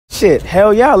shit,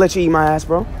 hell yeah, I'll let you eat my ass,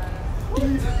 bro.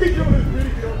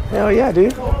 Hell yeah,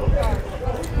 dude.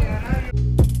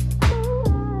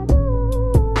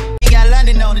 Got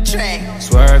London on the track.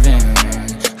 Swerving,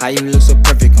 how you look so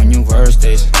perfect on your worst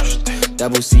days.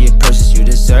 Double C it purchase, you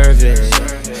deserve it.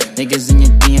 Niggas in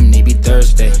your DM, they be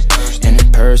thirsty. And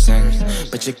in person,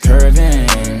 but you're curving.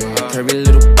 Curvy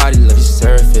little body, love your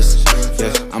surface.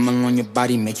 Yeah, I'm along your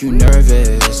body, make you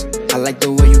nervous. I like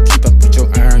the way you keep up with your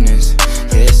earnings.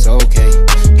 Yeah, it's okay,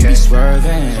 you be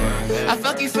swerving. I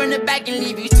fuck you from the back and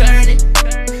leave you turning.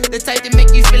 The type to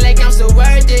make you feel like I'm so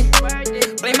worth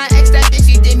it. Blame my ex, that bitch,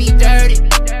 she did me dirty.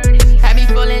 Had me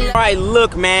falling. All right,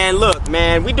 look,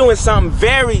 man, we doing something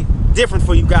very different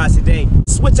for you guys today.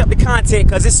 Switch up the content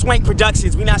because it's Swank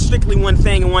Productions. We not strictly one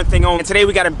thing and one thing only. And today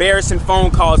we got embarrassing phone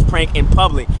calls prank in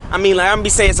public. I mean, like, I'm gonna be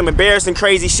saying some embarrassing,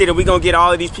 crazy shit, and we gonna get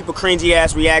all of these people cringy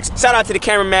ass reactions. Shout out to the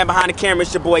cameraman behind the camera.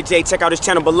 It's your boy Jay. Check out his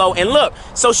channel below. And look,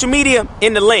 social media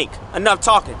in the link. Enough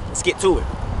talking. Let's get to it.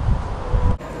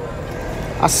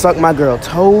 I sucked my girl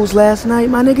toes last night,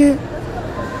 my nigga.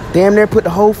 Damn near put the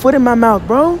whole foot in my mouth,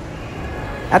 bro.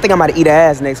 I think I'm about to eat her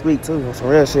ass next week too. On some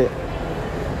real shit.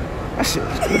 That shit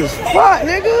was good as fuck,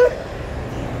 nigga.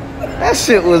 That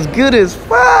shit was good as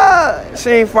fuck. She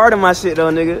ain't farting my shit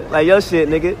though, nigga. Like your shit,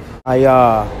 nigga.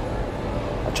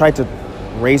 I tried to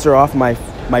razor off my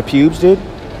pubes, dude.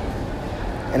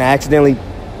 And I accidentally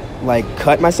like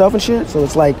cut myself and shit. So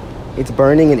it's like it's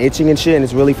burning and itching and shit, and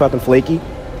it's really fucking flaky.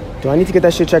 Do I need to get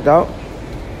that shit checked out?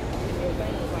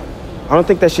 I don't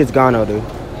think that shit's gone though, dude.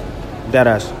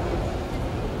 Deadass.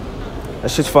 That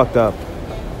shit's fucked up.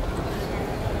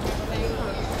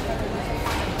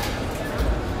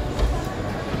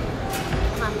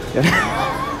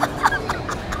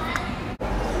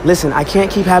 Listen, I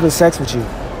can't keep having sex with you.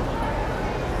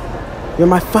 You're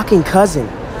my fucking cousin.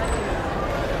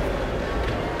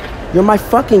 You're my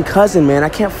fucking cousin, man. I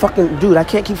can't fucking... Dude, I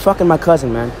can't keep fucking my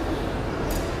cousin, man.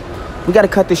 We gotta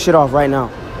cut this shit off right now.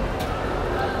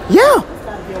 Yeah.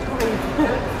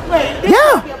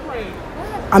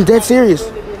 Yeah. I'm dead serious.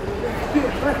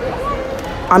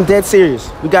 I'm dead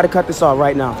serious. We gotta cut this off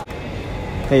right now.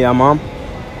 Hey, Mom.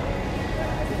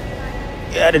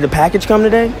 Yeah, did the package come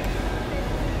today?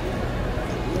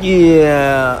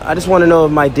 Yeah, I just want to know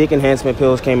if my dick enhancement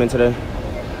pills came in today.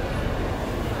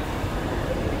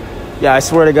 Yeah, I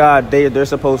swear to God, they're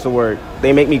supposed to work.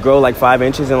 They make me grow like 5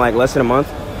 inches in like less than a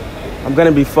month. I'm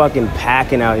gonna be fucking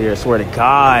packing out here, I swear to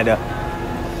God.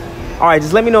 All right,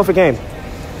 just let me know if it came.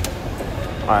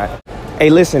 All right. Hey,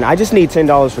 listen, I just need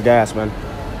 $10 for gas, man.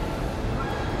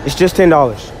 It's just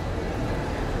 $10.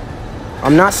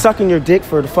 I'm not sucking your dick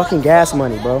for the fucking gas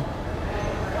money, bro.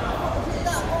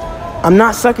 I'm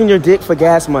not sucking your dick for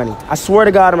gas money. I swear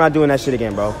to God, I'm not doing that shit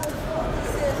again, bro.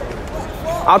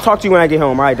 I'll talk to you when I get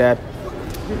home. All right, Dad.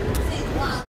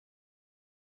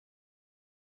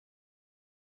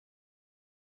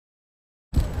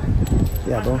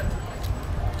 Yeah, bro.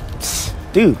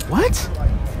 Dude, what?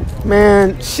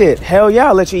 Man, shit. Hell yeah,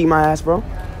 I'll let you eat my ass, bro.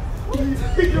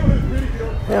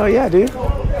 Hell yeah, dude.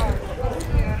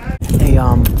 Hey,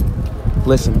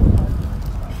 listen.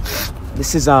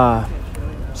 This is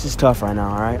tough right now,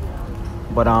 all right?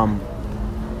 But,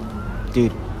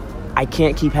 dude, I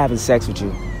can't keep having sex with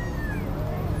you.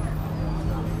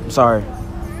 I'm sorry.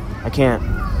 I can't.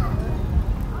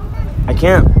 I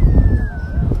can't.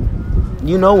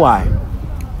 You know why.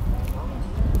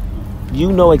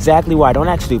 You know exactly why. Don't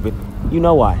act stupid. You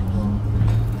know why.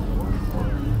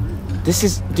 This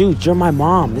is, dude, you're my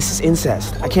mom. This is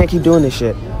incest. I can't keep doing this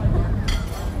shit.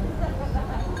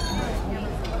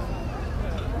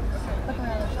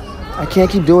 I can't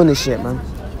keep doing this shit, man.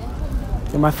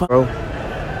 You're my bro.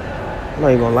 I'm not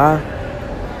even gonna lie.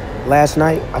 Last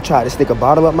night, I tried to stick a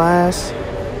bottle up my ass.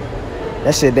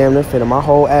 That shit damn near fit in my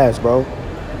whole ass, bro.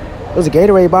 It was a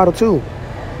Gatorade bottle, too.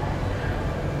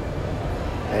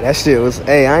 Hey, that shit was...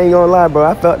 Hey, I ain't gonna lie, bro.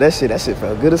 I felt that shit. That shit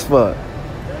felt good as fuck.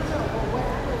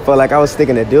 Felt like I was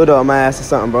sticking a dildo up my ass or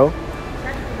something, bro.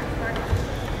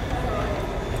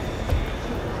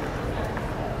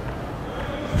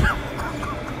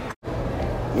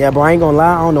 Yeah, bro, I ain't gonna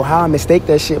lie. I don't know how I mistake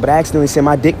that shit, but I accidentally sent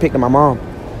my dick pic to my mom.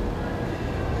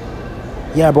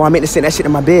 Yeah, bro, I meant to send that shit to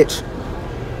my bitch.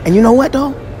 And you know what,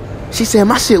 though? She said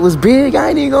my shit was big. I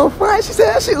ain't even gonna front. She said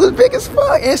that shit was big as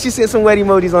fuck. And she sent some wet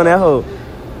emojis on that hoe.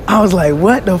 I was like,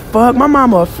 what the fuck? My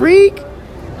mama a freak?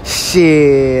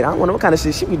 Shit. I don't know what kind of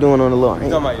shit she be doing on the low. You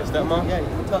talking about your stepmom? Yeah,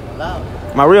 you talk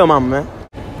loud. My real mama, man.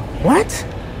 What?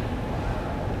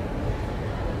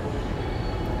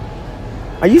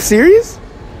 Are you serious?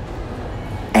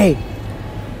 Hey,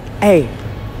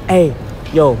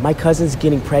 yo, my cousin's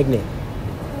getting pregnant.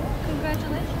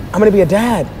 Congratulations. I'm gonna be a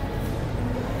dad.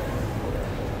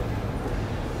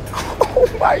 Oh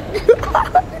my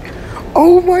God.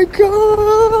 Oh my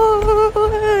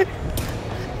God.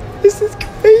 This is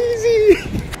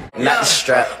crazy. Not the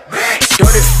strap.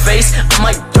 Dirty face, I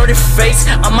might dirty face.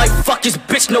 I might fuck his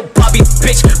bitch, no Bobby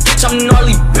bitch. Bitch, I'm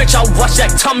gnarly bitch. I'll watch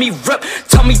that tummy rip,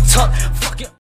 tummy tuck. Fuck it.